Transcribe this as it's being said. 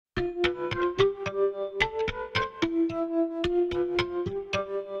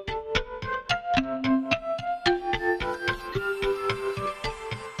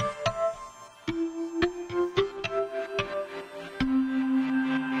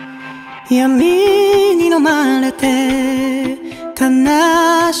闇に飲まれて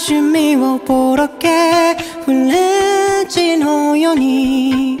悲しみをぼろけフレンチのよう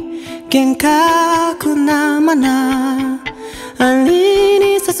に厳格なマナーあり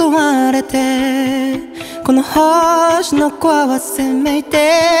に誘われてこの星の子はせめい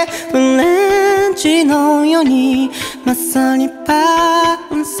てフレンチのようにまさに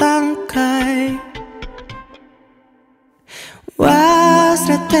晩餐会忘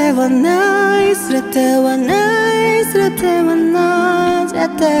れてはない忘れてはない忘れてはない忘れ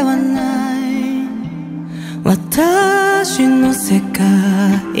てはない私の世界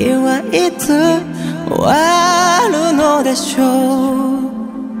はいつ終わるのでしょう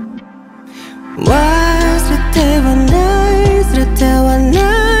忘れてはない忘れてはな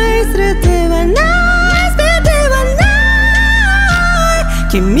い忘れてはない忘れてはな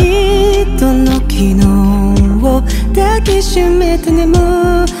い君との昨日を抱きしめて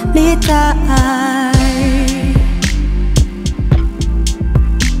眠りたい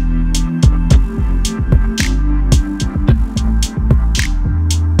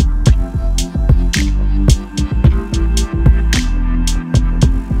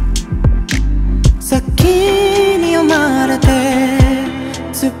先に読まれて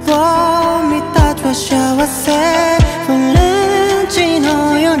つぼみたちは幸せフレンチ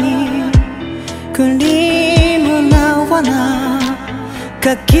のようにクリームな罠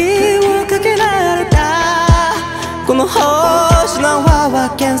鍵をかけられたこの星の輪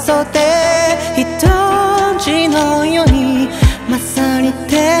は幻想で人んちのようにまさに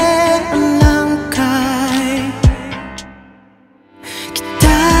展覧会期待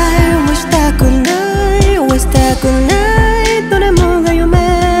をしたくない応援したくないどれもが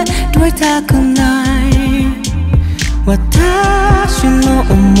夢とりたくない私の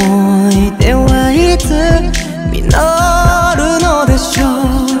思い出はいつ実るのでしょう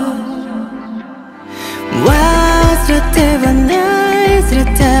忘れてはない忘れ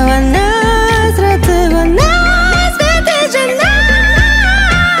てはない忘れてはない全てじゃな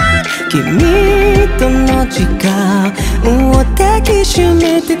い君との時間を抱きし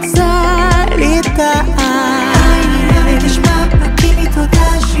めてくさ